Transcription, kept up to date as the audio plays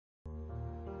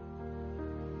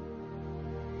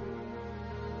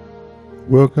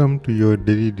Welcome to your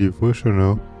daily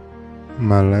devotional,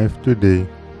 My Life Today,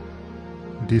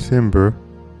 December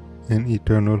and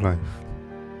Eternal Life.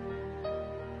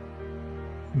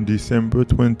 December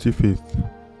 25th.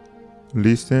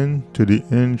 Listen to the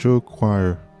angel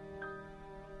choir.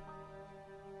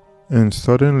 And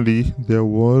suddenly there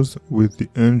was with the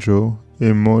angel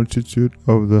a multitude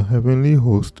of the heavenly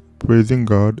host praising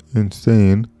God and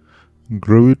saying,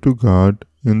 Glory to God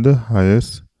in the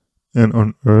highest, and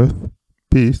on earth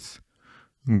peace,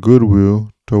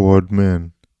 goodwill toward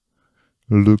men.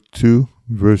 Luke 2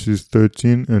 verses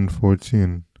 13 and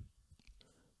 14.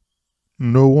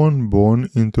 No one born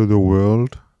into the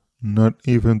world, not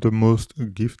even the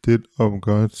most gifted of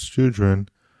God's children,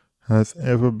 has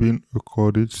ever been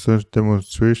accorded such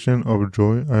demonstration of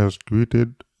joy as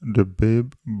greeted the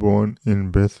babe born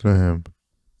in Bethlehem.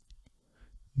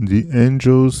 The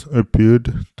angels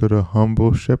appeared to the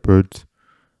humble shepherds,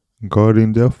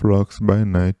 guarding their flocks by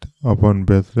night upon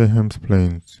Bethlehem's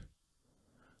plains.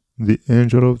 The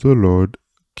angel of the Lord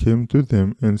came to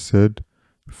them and said,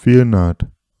 Fear not,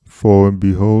 for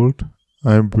behold,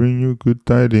 I bring you good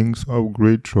tidings of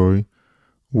great joy,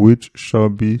 which shall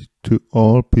be to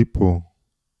all people.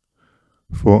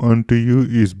 For unto you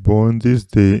is born this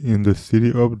day in the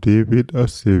city of David a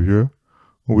Saviour,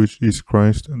 which is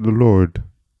Christ the Lord.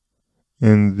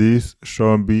 And this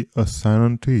shall be a sign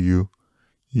unto you,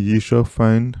 ye shall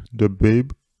find the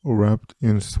babe wrapped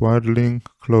in swaddling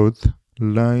clothes,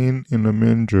 lying in a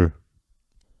manger.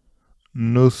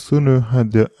 No sooner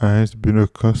had their eyes been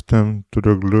accustomed to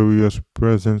the glorious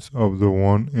presence of the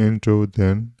one angel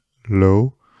than,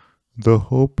 lo, the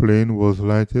whole plain was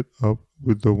lighted up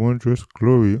with the wondrous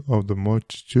glory of the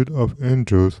multitude of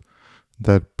angels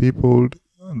that peopled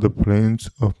the plains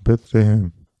of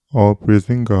Bethlehem, all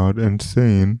praising God and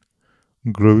saying,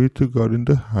 Glory to God in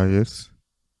the highest,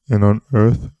 and on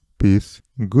earth peace,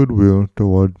 goodwill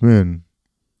toward men.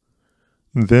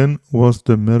 Then was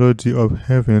the melody of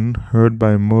heaven heard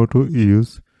by mortal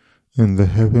ears, and the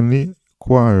heavenly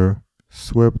choir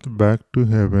swept back to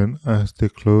heaven as they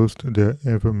closed their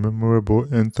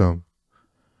ever-memorable anthem.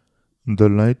 The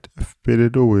light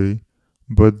faded away,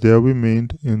 but there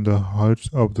remained in the hearts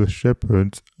of the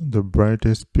shepherds the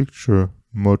brightest picture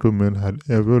mortal man had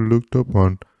ever looked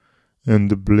upon, and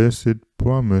the blessed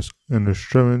promise and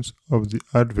assurance of the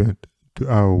advent to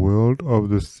our world of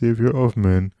the Saviour of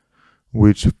men,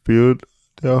 which filled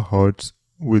their hearts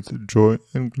with joy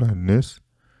and gladness,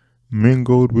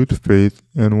 mingled with faith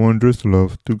and wondrous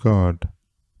love to God.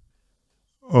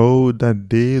 Oh, that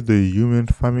day the human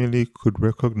family could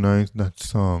recognize that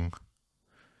song.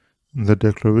 The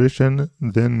declaration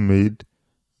then made,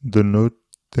 the note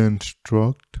then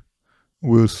struck,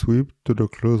 will sweep to the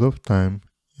close of time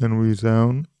and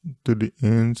resound to the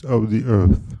ends of the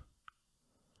earth.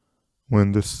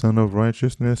 When the Son of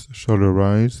Righteousness shall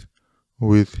arise,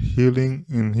 with healing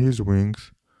in his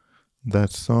wings,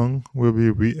 that song will be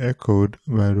re-echoed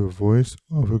by the voice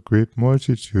of a great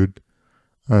multitude,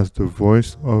 as the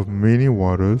voice of many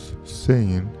waters,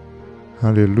 saying,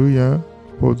 Hallelujah,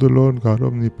 for the Lord God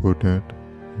omnipotent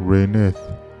reigneth.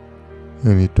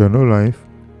 In eternal life,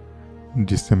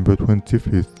 December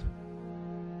 25th.